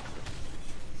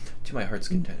to my heart's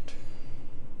content.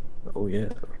 Oh yeah.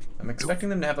 I'm expecting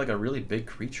them to have like a really big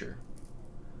creature.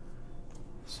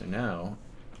 So now...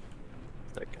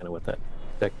 Is that kind of what that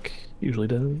deck usually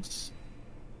does?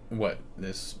 What?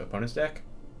 This opponent's deck?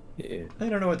 Yeah. I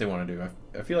don't know what they want to do.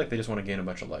 I feel like they just want to gain a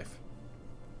bunch of life.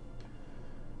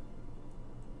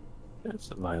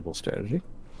 That's a viable strategy.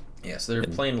 Yeah, so they're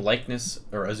playing Likeness,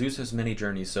 or Azusa's Many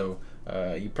Journeys, so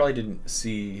you probably didn't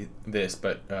see this,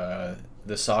 but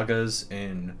the sagas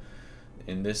in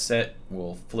this set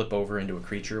will flip over into a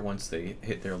creature once they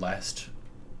hit their last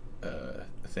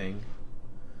thing.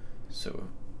 So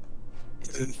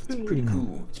it's pretty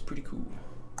cool. It's pretty cool.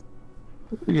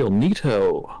 Real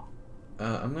neato.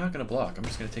 I'm not gonna block. I'm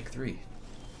just gonna take 3.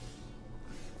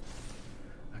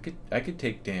 I could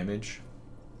take damage.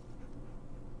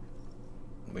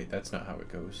 Wait, that's not how it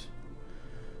goes.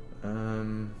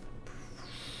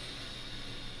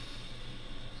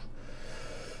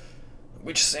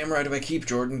 Which samurai do I keep,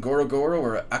 Jordan? Goro Goro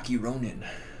or Aki Ronin?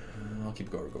 I'll keep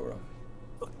Goro Goro.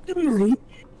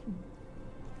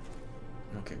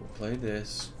 Okay, we'll play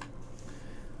this.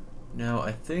 Now,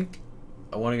 I think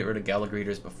I want to get rid of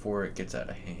Galagreators before it gets out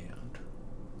of hand.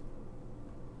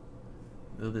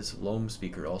 Though this Loam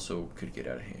Speaker also could get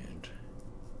out of hand.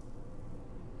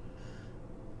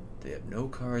 They have no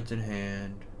cards in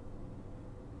hand.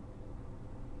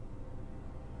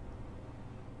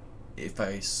 If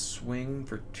I swing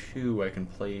for 2, I can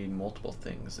play multiple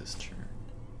things this turn.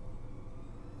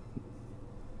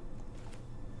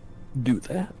 Do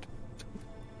that.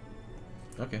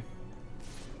 Okay.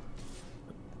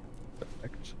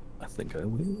 Perfect. I think I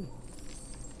will.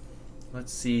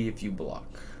 Let's see if you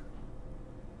block.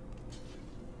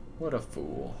 What a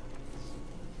fool.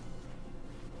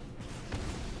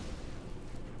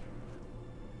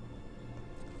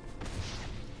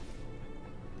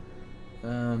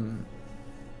 I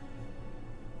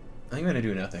think I'm gonna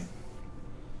do nothing.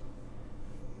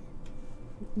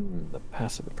 The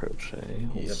passive approach, eh?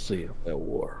 We'll Yep. see if that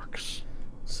works.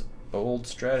 It's a bold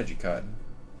strategy, Cotton.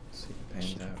 Let's see if it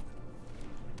pans out.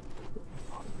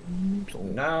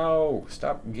 No!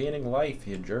 Stop gaining life,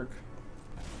 you jerk.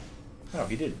 Oh,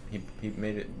 he did. He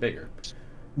made it bigger.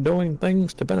 Doing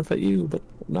things to benefit you, but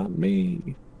not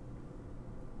me.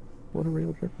 What a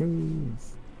real jerk move.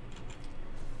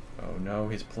 Oh no,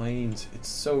 his planes. It's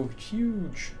so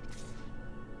huge.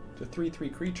 It's a 3/3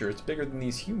 creature. It's bigger than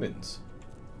these humans.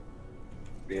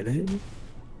 Really?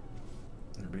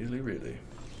 Really, really.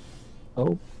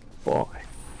 Oh boy.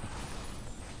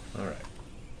 Alright.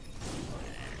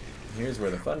 Here's where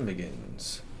the fun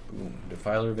begins. Boom.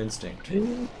 Defiler of Instinct.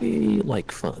 It'll be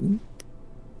like fun.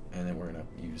 And then we're gonna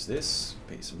use this,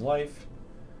 pay some life,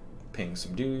 ping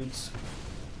some dudes.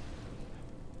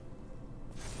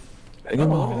 Oh,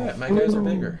 look at that, my guys are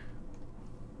bigger.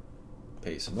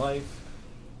 Pay some life,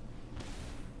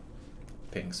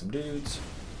 ping some dudes.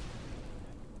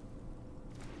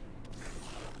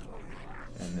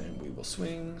 And then we will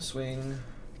swing, swing.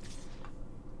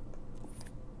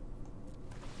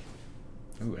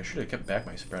 Ooh, I should have kept back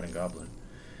my Sprouting Goblin.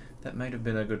 That might have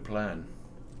been a good plan.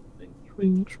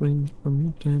 Swing, swing from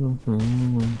your table.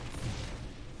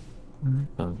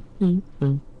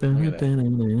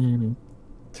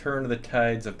 Turn the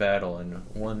tides of battle in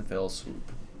one fell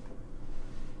swoop.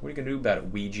 What are you gonna do about it,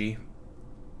 Ouija?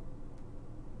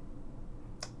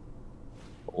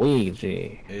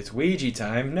 Ouija. It's Ouija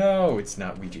time. No, it's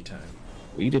not Ouija time.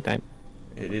 Ouija time.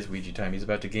 It is Ouija time. He's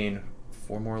about to gain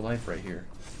 4 more life right here.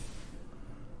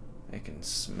 I can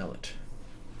smell it.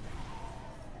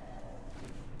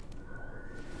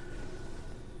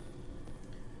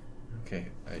 Okay,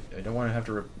 I don't want to have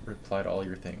to reply to all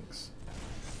your things.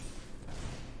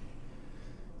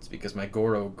 It's because my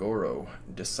Goro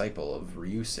disciple of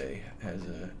Ryusei has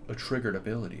a triggered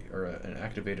ability, or an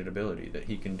activated ability that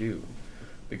he can do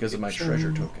because of my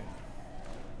treasure token.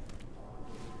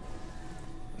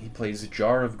 He plays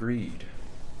Jar of Greed.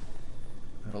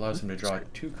 That allows him to draw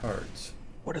 2 cards.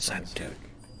 What does that do?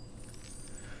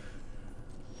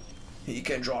 He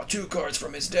can draw 2 cards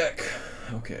from his deck.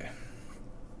 Okay.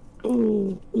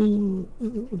 So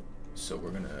we're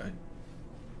gonna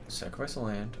sacrifice a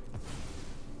land.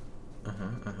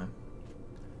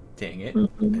 Dang it. I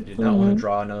did not want to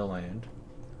draw another land.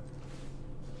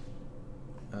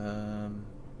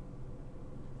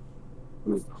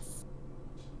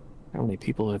 How many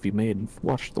people have you made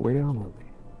watch the Weird Al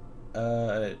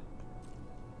movie?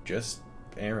 Just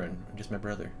Aaron, just my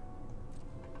brother.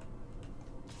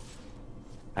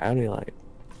 How do you like it?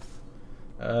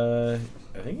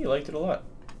 I think he liked it a lot.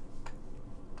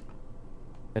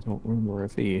 I don't remember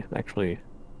if he actually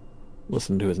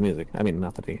listened to his music. I mean,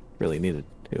 not that he really needed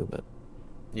to, but...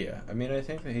 Yeah, I mean, I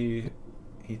think that he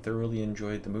thoroughly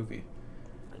enjoyed the movie.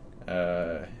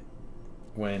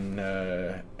 When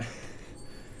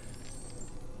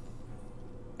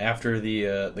after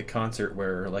the concert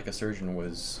where Like a Surgeon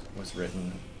was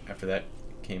written, after that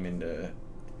came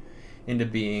into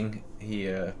being,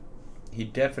 he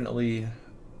definitely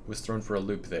was thrown for a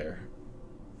loop there.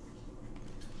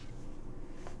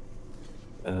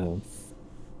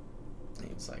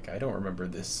 It's like, I don't remember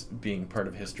this being part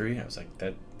of history. I was like,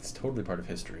 that's totally part of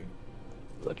history.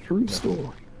 The true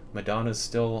story. Madonna's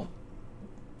still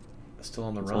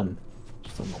on the run.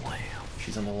 She's on the lam.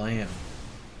 She's on the lam.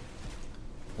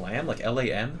 Lam? Like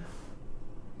L-A-M?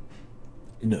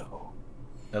 No.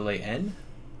 L-A-N?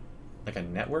 Like a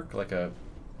network? Like a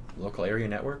local area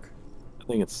network? I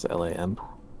think it's L-A-M.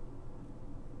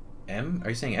 M? Are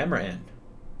you saying M or N?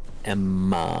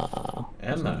 Emma.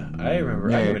 Emma. I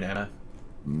remember. I knew an Emma.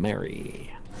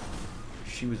 Mary.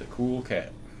 She was a cool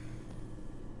cat.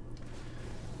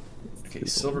 Okay,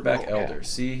 Silverback Elder.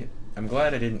 See, I'm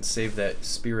glad I didn't save that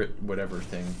spirit whatever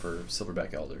thing for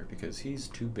Silverback Elder, because he's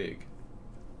too big.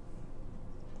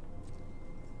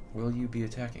 Will you be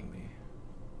attacking me?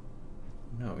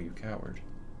 No, you coward.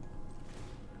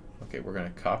 Okay, we're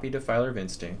going to copy Defiler of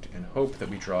Instinct and hope that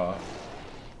we draw...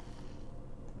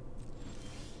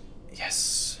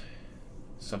 Yes!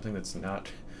 Something that's not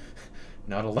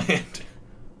a land.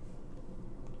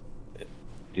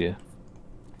 Yeah.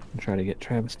 I'm trying to get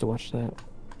Travis to watch that.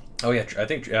 Oh yeah, I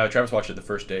think Travis watched it the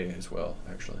first day as well,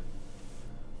 actually.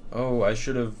 Oh, I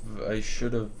should have...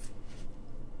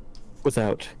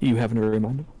 Without you having to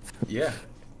remind him? Yeah,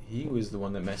 he was the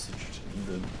one that messaged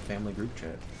the family group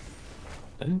chat.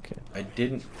 Okay. I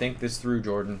didn't think this through,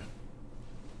 Jordan.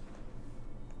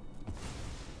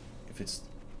 If it's...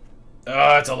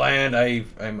 Ah, it's a land!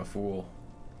 I'm a fool.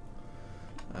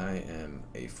 I am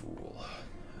a fool.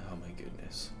 Oh my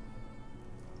goodness.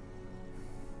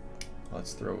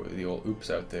 Let's throw the old oops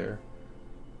out there.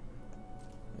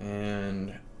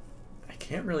 And I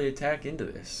can't really attack into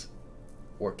this.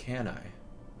 Or can I?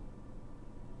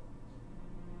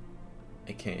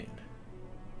 I can.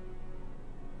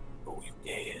 Oh, you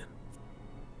can.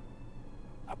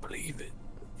 I believe it.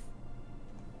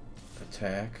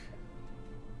 Attack.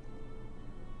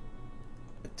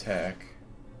 Attack.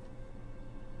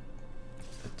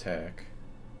 Attack.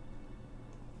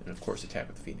 And of course attack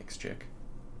with the Phoenix chick.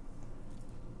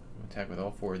 Attack with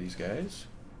all 4 of these guys.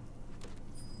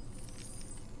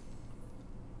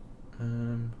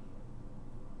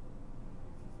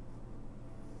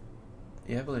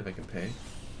 Yeah, I believe I can pay.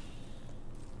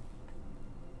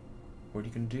 What are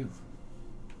you gonna do?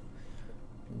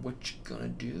 What you gonna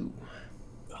do?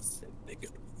 Nothing, nigga.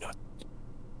 Nothing.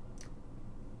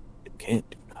 It can't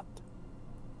do nothing.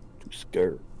 Too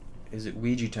scared. Is it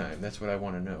Ouija time? That's what I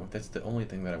want to know. That's the only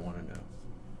thing that I want to know.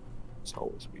 It's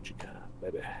always Ouija time,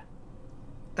 baby.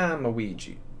 I'm a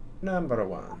Ouija. Number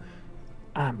 1.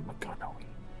 I'm gonna win.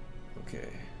 Okay,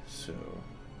 so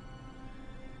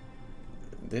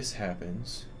this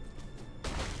happens.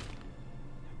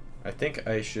 I think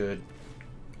I should.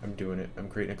 I'm doing it. I'm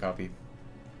creating a copy.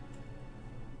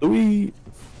 Sweet.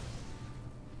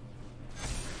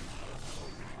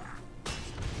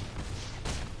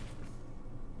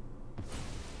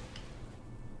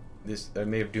 This I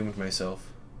may have doomed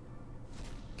myself.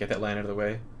 Get that land out of the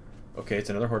way. Okay, it's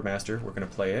another Horde Master. We're gonna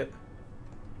play it.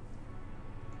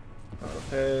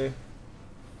 Okay.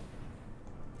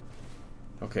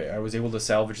 Okay, I was able to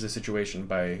salvage the situation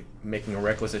by making a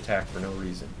reckless attack for no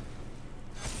reason.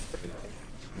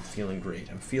 I'm feeling great.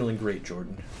 I'm feeling great,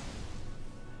 Jordan.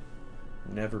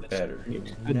 Never better.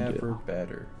 Never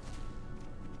better.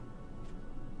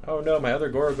 Oh no, my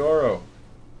other Gorogoro.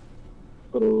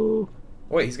 Oh.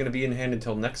 Wait, he's gonna be in hand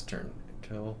until next turn.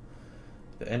 Until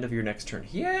the end of your next turn.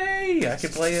 Yay! I can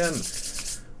play him!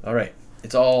 Alright,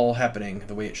 it's all happening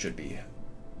the way it should be.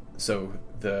 So,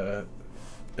 the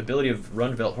ability of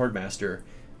Runvelt Hordemaster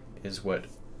is what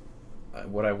I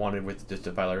wanted with the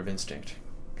Defiler of Instinct.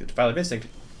 Because Defiler of Instinct,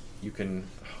 you can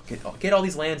get all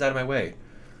these lands out of my way.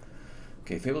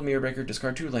 Okay, Fabled Mirrorbreaker,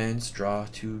 discard 2 lands, draw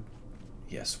 2...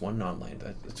 Yes, 1 non-land.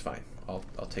 That's fine. I'll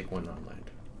take 1 non-land.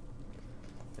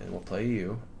 And we'll play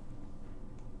you.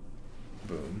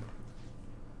 Boom.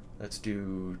 Let's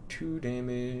do 2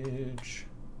 damage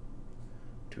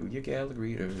to your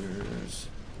Gallagreators.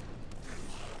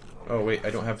 Oh wait,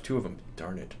 I don't have 2 of them.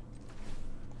 Darn it.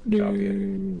 Copy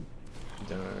it.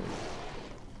 Darn.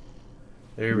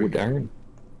 There we go. Darn.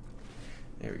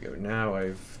 There we go. Now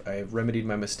I've remedied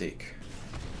my mistake.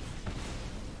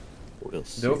 We'll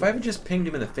see. Though if I had just pinged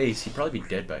him in the face, he'd probably be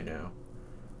dead by now.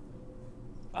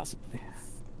 Possibly.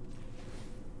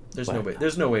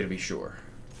 There's no way to be sure.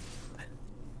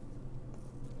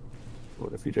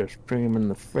 What if you just bring him in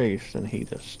the face and he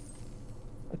just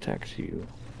attacks you?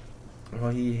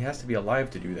 Well, he has to be alive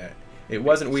to do that. It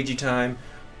wasn't Ouija time.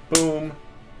 Boom.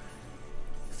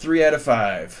 3 out of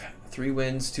 5. 3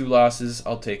 wins, 2 losses.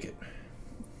 I'll take it.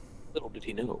 Little did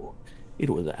he know, it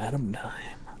was Adam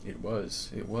time. It was.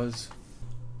 It was.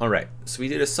 All right. So we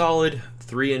did a solid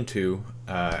 3 and 2.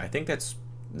 I think that's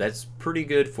pretty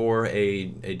good for a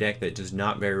deck that is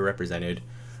not very represented.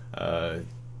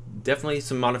 Definitely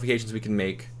some modifications we can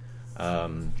make.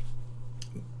 And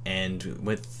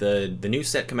with the new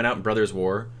set coming out, Brothers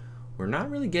War, we're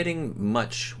not really getting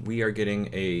much. We are getting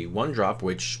a 1-drop,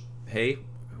 which, hey,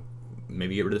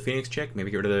 maybe get rid of the Phoenix Chick,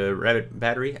 maybe get rid of the Rabbit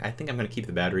Battery. I think I'm going to keep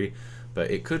the Battery, but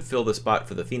it could fill the spot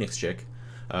for the Phoenix Chick.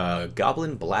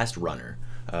 Goblin Blast Runner.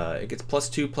 It gets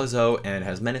 +2/+0 and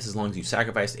has menace as long as you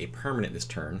sacrifice a permanent this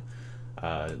turn.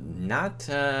 Not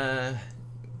that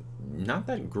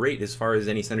great as far as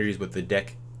any synergies with the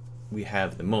deck we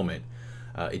have at the moment.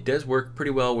 It does work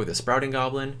pretty well with a Sprouting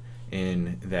Goblin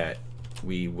in that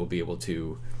we will be able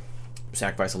to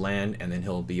sacrifice a land and then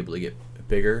he'll be able to get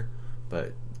bigger,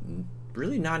 but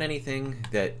really not anything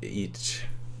that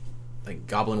like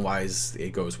Goblin-wise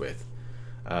it goes with.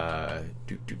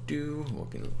 We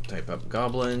can type up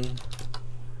Goblin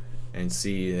and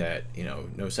see that, you know,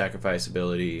 no sacrifice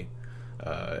ability.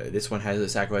 This one has a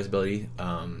sacrifice ability,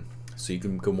 so you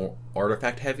can go more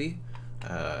artifact heavy,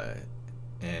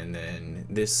 and then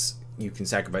this you can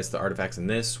sacrifice the artifacts in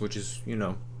this, which is, you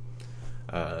know,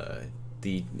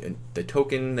 the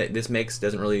token that this makes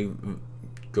doesn't really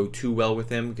go too well with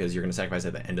him because you're going to sacrifice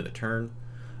at the end of the turn.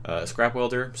 Scrap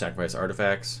Welder, sacrifice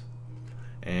artifacts.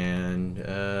 And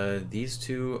these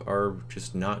two are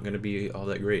just not going to be all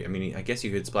that great. I mean, I guess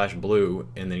you could splash blue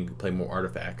and then you could play more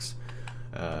artifacts.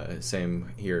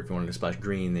 Same here, if you wanted to splash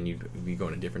green, then you'd be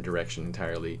going a different direction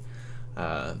entirely.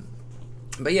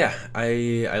 But yeah,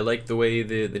 I like the way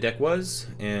the deck was,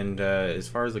 and as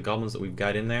far as the goblins that we've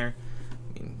got in there,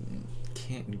 I mean,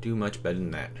 can't do much better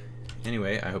than that.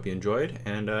 Anyway, I hope you enjoyed,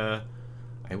 and I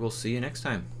will see you next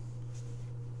time.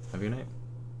 Have a good night.